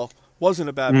Call wasn't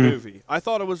a bad Mhm. movie. I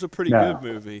thought it was a pretty good No.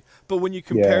 movie. But when you Yeah.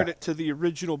 compared it to the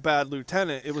original Bad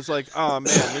Lieutenant, it was like, oh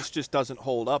man, this just doesn't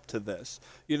hold up to this.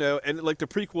 You know, and like the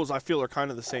prequels I feel are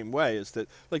kind of the same way, is that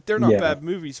like they're not Yeah. bad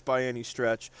movies by any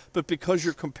stretch, but because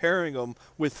you're comparing them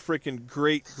with freaking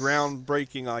great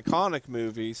groundbreaking iconic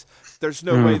movies, there's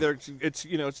no way Mhm. there it's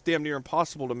you know, it's damn near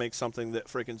impossible to make something that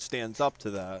freaking stands up to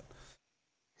that.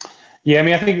 Yeah. I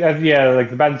mean, I think yeah, like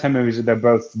the Bad Lieutenant movies, they're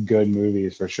both good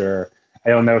movies for sure. I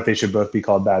don't know if they should both be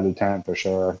called Bad Lieutenant for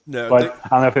sure, No, but I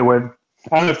don't know if it would.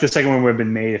 I don't know if the second one would have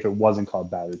been made if it wasn't called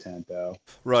Bad Lieutenant though.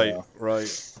 right, So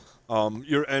right.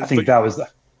 You're I and think but that was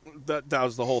that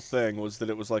was the whole thing was that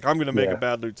it was like I'm gonna make a yeah.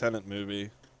 Bad Lieutenant movie.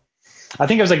 I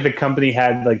think it was like the company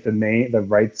had like the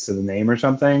rights to the name or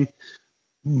something,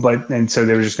 and so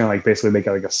they were just gonna like basically make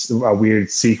like a weird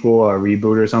sequel or a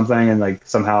reboot or something, and like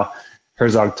somehow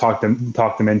Herzog talked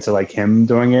them into like him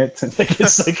doing it. Like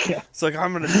it's like It's like,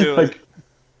 I'm gonna do it. like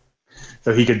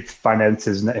so he could finance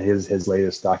his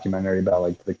latest documentary about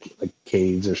like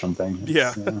caves or something.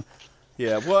 Yeah.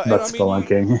 Yeah, well, and About I mean,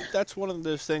 spelunking. that's one of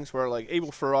those things where like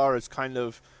Abel Ferrara is kind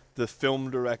of the film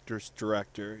director's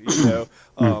director, you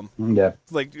know. Yeah.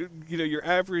 Like your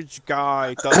average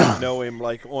guy doesn't know him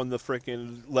like on the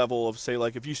freaking level of say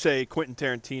like if you say Quentin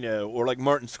Tarantino or like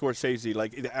Martin Scorsese,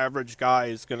 like the average guy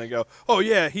is gonna go, oh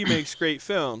yeah, he makes great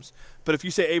films. But if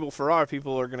you say Abel Ferrara,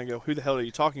 people are gonna go, who the hell are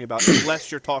you talking about? Unless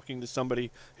you're talking to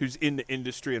somebody who's in the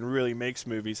industry and really makes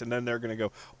movies, and then they're gonna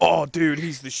go, oh dude,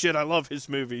 he's the shit. I love his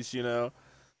movies, you know.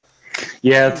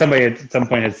 Yeah, somebody at some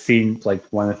point has seen like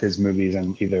one of his movies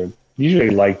and either usually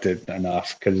liked it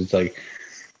enough because it's like,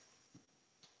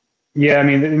 yeah, I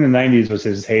mean, in the '90s was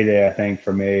his heyday, I think,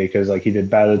 for me because like he did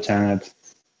Bad Lieutenant,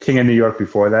 King of New York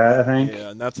before that, I think, Yeah,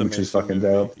 and that's which is amazing fucking movie.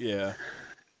 dope. Yeah.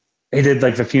 He did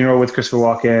like The Funeral with Christopher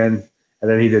Walken, and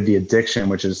then he did The Addiction,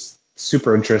 which is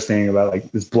super interesting about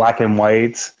like this black and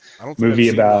white I don't think I've movie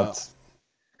seen that. about.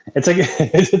 It's like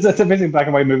it's a basically black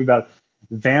and white movie about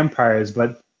vampires,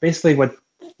 but basically what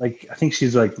like I think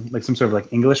she's like some sort of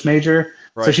like English major.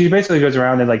 So Right. she basically goes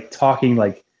around and like talking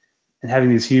like and having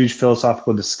these huge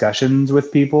philosophical discussions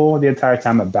with people the entire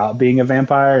time about being a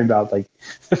vampire and about like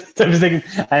everything.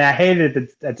 And I hated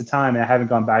it at the time, and I haven't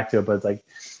gone back to it. But it's like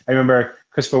I remember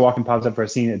Christopher Walken pops up for a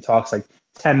scene and talks like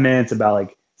 10 minutes about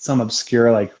like some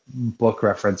obscure like book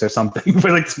reference or something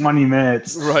for like 20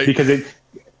 minutes Right. because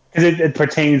it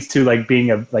pertains to like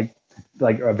being like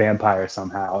a vampire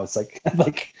somehow. It's like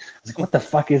like I was like, what the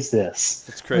fuck is this?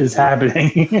 That's What is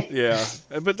crazy. happening? Yeah,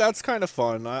 but that's kind of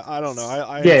fun. I don't know.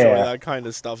 I enjoy Yeah. that kind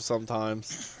of stuff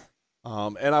sometimes.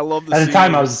 And I love the At the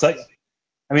time, I scene. was just like,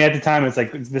 I mean, at the time, it's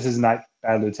like this is not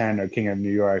Bad Lieutenant or King of New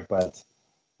York, but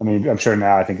I mean, I'm sure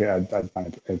now I think I'd find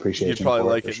an You'd appreciation probably for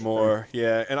it like for it sure. more.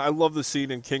 Yeah, and I love the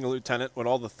scene in King of Lieutenant when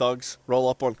all the thugs roll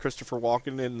up on Christopher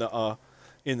Walken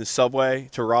in the subway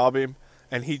to rob him,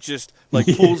 and he just like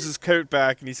pulls his coat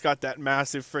back and he's got that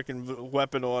massive freaking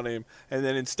weapon on him, and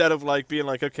then instead of like being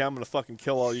like, okay, I'm gonna fucking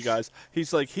kill all you guys,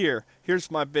 he's like, here's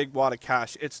my big wad of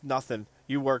cash. It's nothing.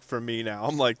 You work for me now.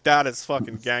 I'm like, that is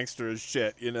fucking gangster as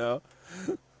shit, you know?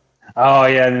 Oh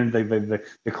yeah, and then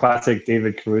the classic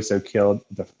David Caruso killed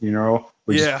at the funeral,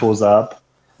 where he just Yeah. pulls up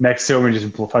next to him and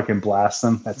just fucking blasts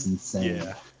him. That's insane.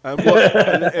 Yeah.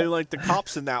 And like the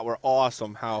cops in that were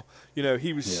awesome. How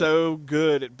he was Yeah. so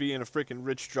good at being a freaking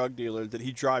rich drug dealer that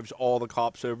he drives all the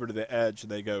cops over to the edge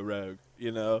and they go rogue.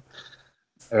 You know?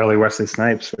 Early Wesley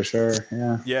Snipes for sure.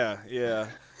 Yeah. Yeah, yeah.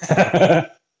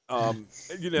 Um,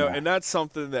 Yeah. and that's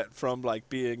something that from like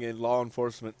being in law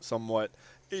enforcement somewhat,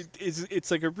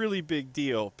 it's like a really big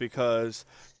deal because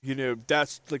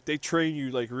that's like they train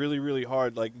you like really really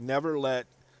hard. Like never let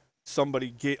somebody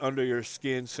get under your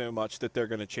skin so much that they're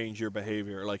going to change your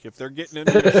behavior. Like if they're getting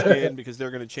under your skin because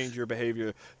they're going to change your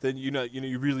behavior, then you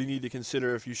really need to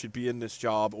consider if you should be in this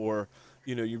job or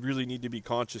you really need to be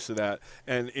conscious of that.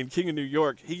 And in King of New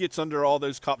York, he gets under all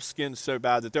those cops' skins so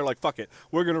bad that they're like, "Fuck it,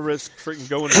 we're going to risk freaking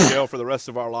going to jail for the rest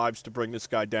of our lives to bring this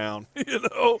guy down."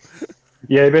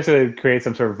 Yeah, they basically create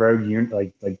some sort of rogue unit,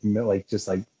 like just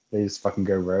like they just fucking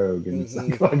go rogue and it's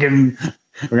like fucking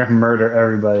we're gonna murder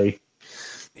everybody.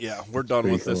 Yeah, we're done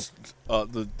Pretty with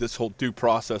cool. this whole due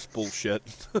process bullshit.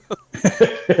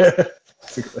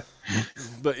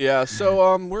 But yeah,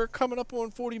 so we're coming up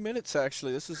on 40 minutes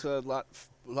actually. This is a lot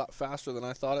faster than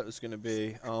I thought it was going to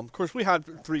be. Of course, we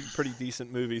had three pretty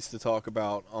decent movies to talk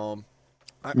about. I'm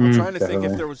trying to think if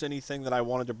Definitely. there was anything that I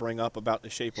wanted to bring up about The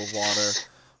Shape of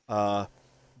Water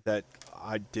that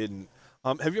I didn't.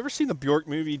 Have you ever seen the Bjork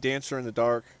movie Dancer in the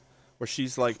Dark, where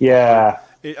she's like, Yeah.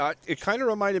 it kind of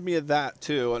reminded me of that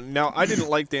too. And now I didn't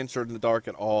like Dancer in the Dark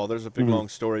at all. There's a big long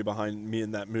story behind me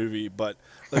in that movie, but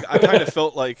like I kind of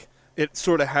felt like it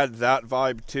sort of had that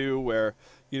vibe too, where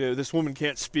this woman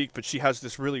can't speak, but she has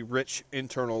this really rich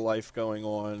internal life going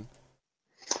on.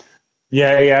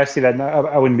 Yeah, I see that. No,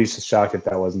 I wouldn't be so shocked if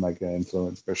that wasn't like an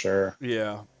influence for sure.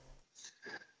 Yeah,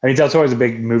 I mean, Del Toro's a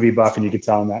big movie buff, and you could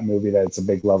tell in that movie that it's a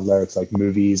big love letter to like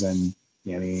movies and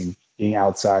I mean being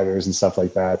outsiders and stuff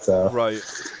like that. So right.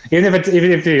 even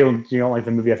if you don't like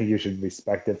the movie, I think you should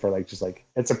respect it for like just like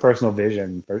it's a personal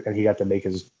vision, and he gets to make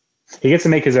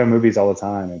his own movies all the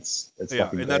time. It's Yeah,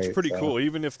 fucking and that's great. pretty So. cool,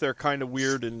 even if they're kind of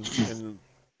weird and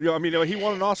I mean, he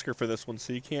won an Oscar for this one,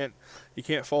 so you can't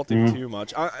fault him too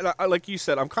much. I like you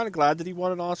said, I'm kind of glad that he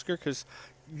won an Oscar because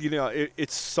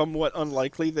it's somewhat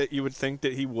unlikely that you would think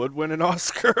that he would win an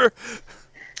Oscar.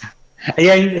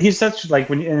 Yeah, he's such like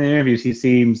when in interviews he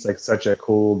seems like such a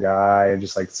cool guy and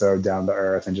just like so down to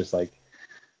earth and just like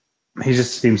he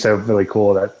just seems so really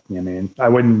cool that I mean I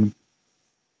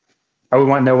would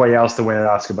want nobody else to win an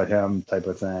Oscar but him type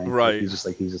of thing. Like Right. he just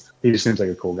seems like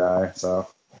a cool guy. So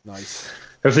Nice.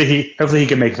 hopefully he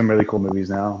can make some really cool movies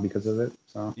now because of it.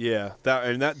 So Yeah,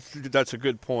 that's a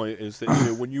good point. Is that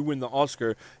when you win the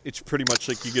Oscar, it's pretty much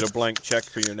like you get a blank check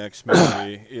for your next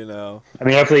movie. I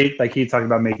mean hopefully like he talked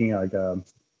about making like a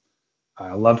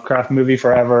Lovecraft movie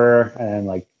forever and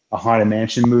like a Haunted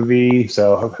Mansion movie.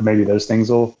 So maybe those things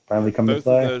will Yeah, finally come to both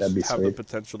of play. those That'd be have the sweet.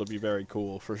 potential to be very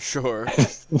cool for sure.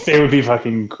 They would be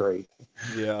fucking great.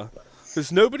 Yeah,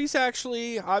 because nobody's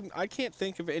actually. I can't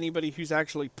think of anybody who's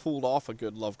actually pulled off a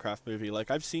good Lovecraft movie.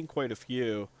 Like I've seen quite a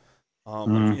few.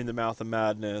 Like Mm. In the Mouth of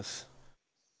Madness.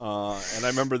 And I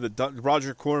remember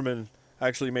Roger Corman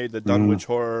actually made the Mm. Dunwich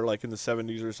Horror like in the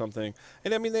 70s or something.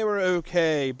 And I mean they were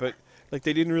okay, but like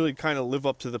they didn't really kind of live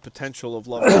up to the potential of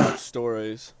Lovecraft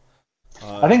stories.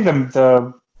 I Uh, think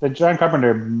the John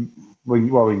Carpenter we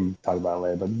can talk about it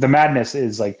later, but the Madness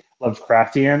is like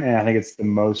Lovecraftian, and I think it's the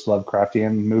most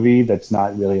Lovecraftian movie that's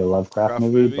not really a Lovecraft Craft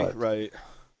movie, movie, right?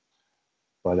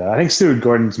 but I think Stuart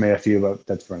Gordon's made a few, but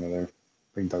that's for another.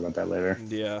 We can talk about that later.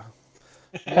 Yeah,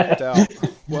 no doubt.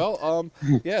 Well,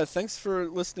 yeah, thanks for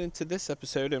listening to this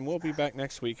episode, and we'll be back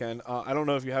next weekend. I don't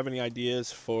know if you have any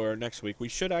ideas for next week. We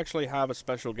should actually have a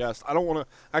special guest. I don't want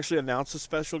to actually announce a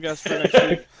special guest for next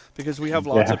week because we have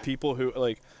lots Yeah, of people who are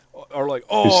like,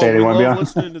 who oh, say they we want to be love on?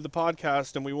 listening to the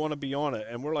podcast and we want to be on it,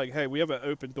 and we're like, hey, we have an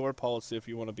open door policy. If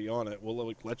you want to be on it, we'll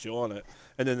like, let you on it,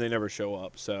 and then they never show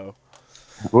up. So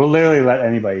We'll literally let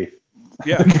anybody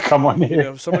yeah, come on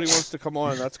here. if somebody wants to come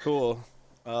on, that's cool.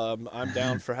 I'm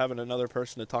down for having another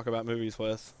person to talk about movies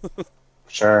with.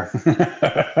 Sure.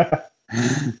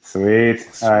 Sweet.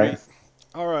 All right. Sweet.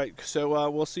 All right. So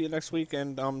we'll see you next week,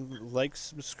 and like,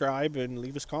 subscribe, and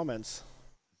leave us comments.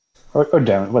 Or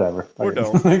don't. Whatever. Or Okay.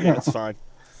 don't. Yeah, it's fine.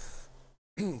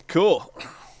 Cool.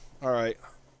 All right.